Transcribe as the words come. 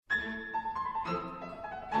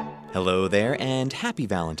Hello there, and happy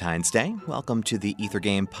Valentine's Day. Welcome to the Ether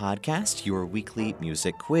Game Podcast, your weekly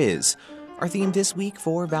music quiz. Our theme this week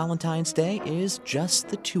for Valentine's Day is Just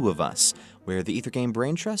the Two of Us, where the Ether Game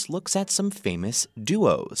Brain Trust looks at some famous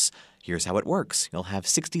duos. Here's how it works. You'll have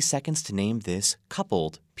 60 seconds to name this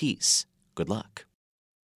coupled piece. Good luck.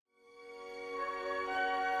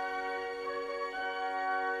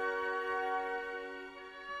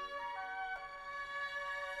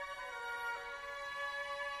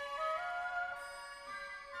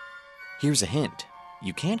 Here's a hint.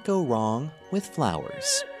 You can't go wrong with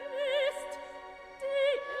flowers.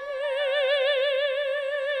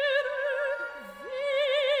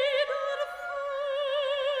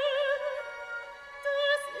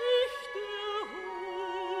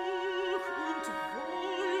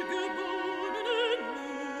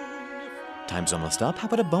 Time's almost up. How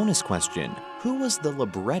about a bonus question? Who was the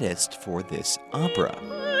librettist for this opera?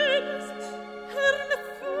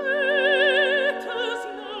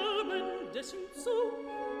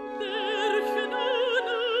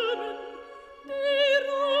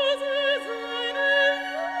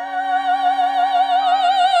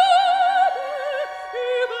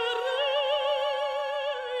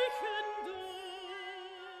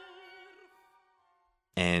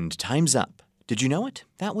 And time's up. Did you know it?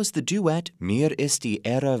 That was the duet Mir ist die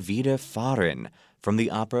Ehre widerfahren from the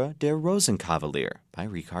opera Der Rosenkavalier by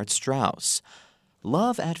Richard Strauss.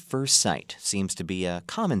 Love at first sight seems to be a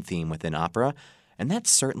common theme within opera, and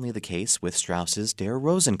that's certainly the case with Strauss's Der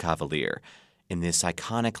Rosenkavalier. In this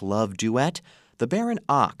iconic love duet, the Baron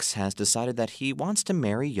Ochs has decided that he wants to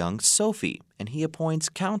marry young Sophie, and he appoints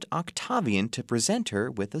Count Octavian to present her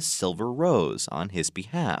with a silver rose on his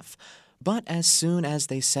behalf. But as soon as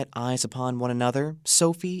they set eyes upon one another,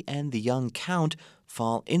 Sophie and the young Count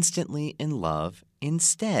fall instantly in love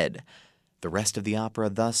instead. The rest of the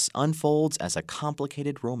opera thus unfolds as a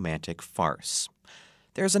complicated romantic farce.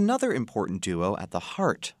 There's another important duo at the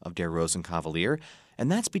heart of Der Rosenkavalier,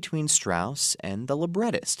 and that's between Strauss and the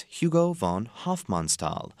librettist Hugo von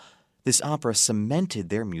Hofmannsthal. This opera cemented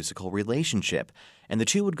their musical relationship, and the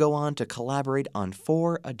two would go on to collaborate on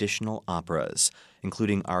 4 additional operas,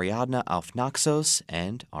 including Ariadne auf Naxos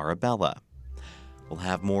and Arabella. We'll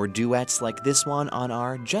have more duets like this one on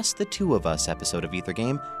our Just the Two of Us episode of Ether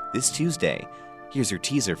Game this Tuesday. Here's your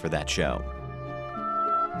teaser for that show.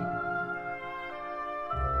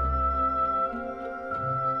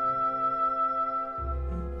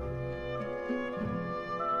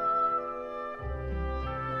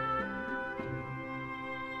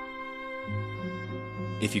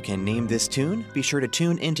 If you can name this tune, be sure to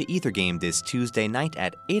tune into Ether Game this Tuesday night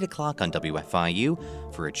at 8 o'clock on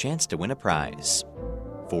WFIU for a chance to win a prize.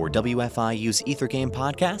 For WFIU's Ether Game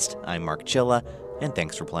podcast, I'm Mark Chilla, and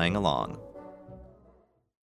thanks for playing along.